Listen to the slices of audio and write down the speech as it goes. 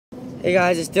Hey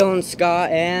guys, it's Dylan Scott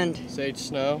and Sage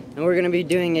Snow. And we're going to be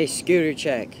doing a scooter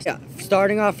check. Yeah,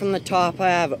 starting off from the top, I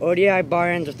have ODI bar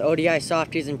ends with ODI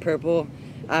softies in purple.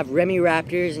 I have Remy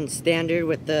Raptors in standard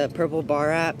with the purple bar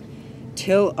wrap.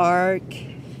 Tilt Arc,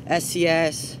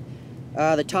 SCS.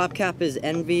 The top cap is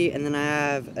Envy, and then I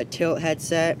have a Tilt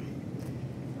headset.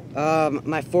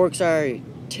 My forks are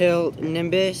Tilt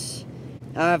Nimbus.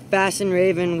 I have Fasten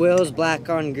Raven wheels, black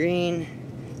on green,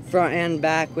 front and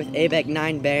back with ABEC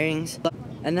 9 bearings.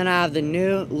 And then I have the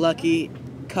new Lucky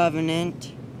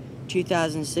Covenant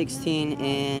 2016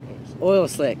 in oil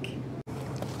slick.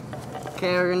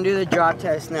 Okay, we're gonna do the drop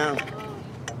test now.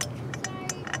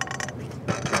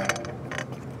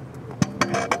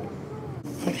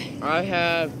 I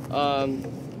have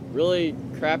really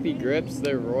crappy grips.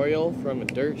 They're Royal from a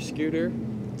dirt scooter.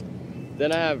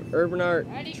 Then I have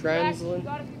Urbanart Translucent.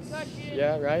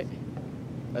 Yeah, right?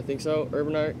 I think so.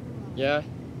 Urbanart. Yeah.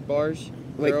 Bars.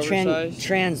 Wait, oversized.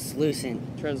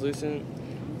 translucent.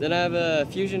 Then I have a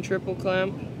Fusion triple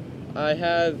clamp.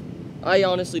 I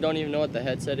honestly don't even know what the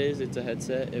headset is. It's a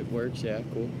headset. It works. Yeah,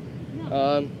 cool.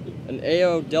 An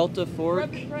AO Delta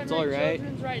fork. It's all right.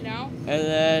 And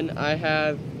then I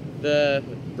have the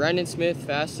Brandon Smith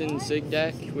Fasten Sig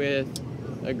Deck with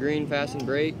a green fasten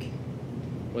brake,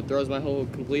 what throws my whole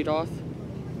complete off.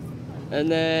 And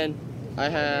then I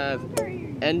have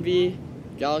Envy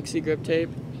Galaxy grip tape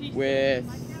with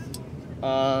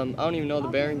I don't even know the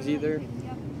bearings either.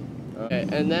 Okay,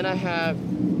 and then I have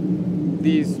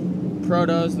these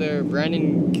Protos. They're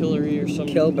Brandon Killery or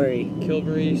something.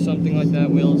 Kilbury, something like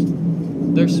that wheels.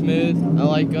 They're smooth. I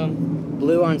like them.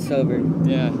 Blue on silver.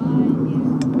 Yeah.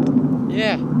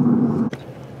 Yeah.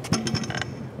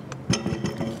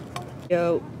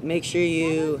 Yo, make sure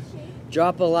you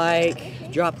drop a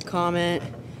like, drop a comment.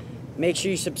 Make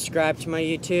sure you subscribe to my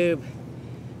YouTube.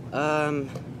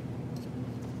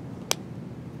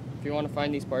 If you want to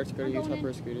find these parts, go to Utah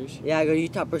Pro Scooters. Yeah, go to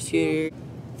Utah Pro Scooter.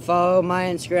 Follow my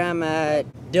Instagram at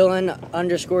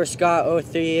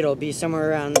Dylan_Scott03. It'll be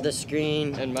somewhere around the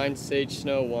screen. And mine's Sage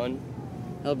Snow 1.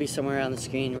 It'll be somewhere around the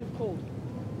screen.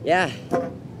 Yeah.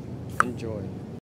 Enjoy.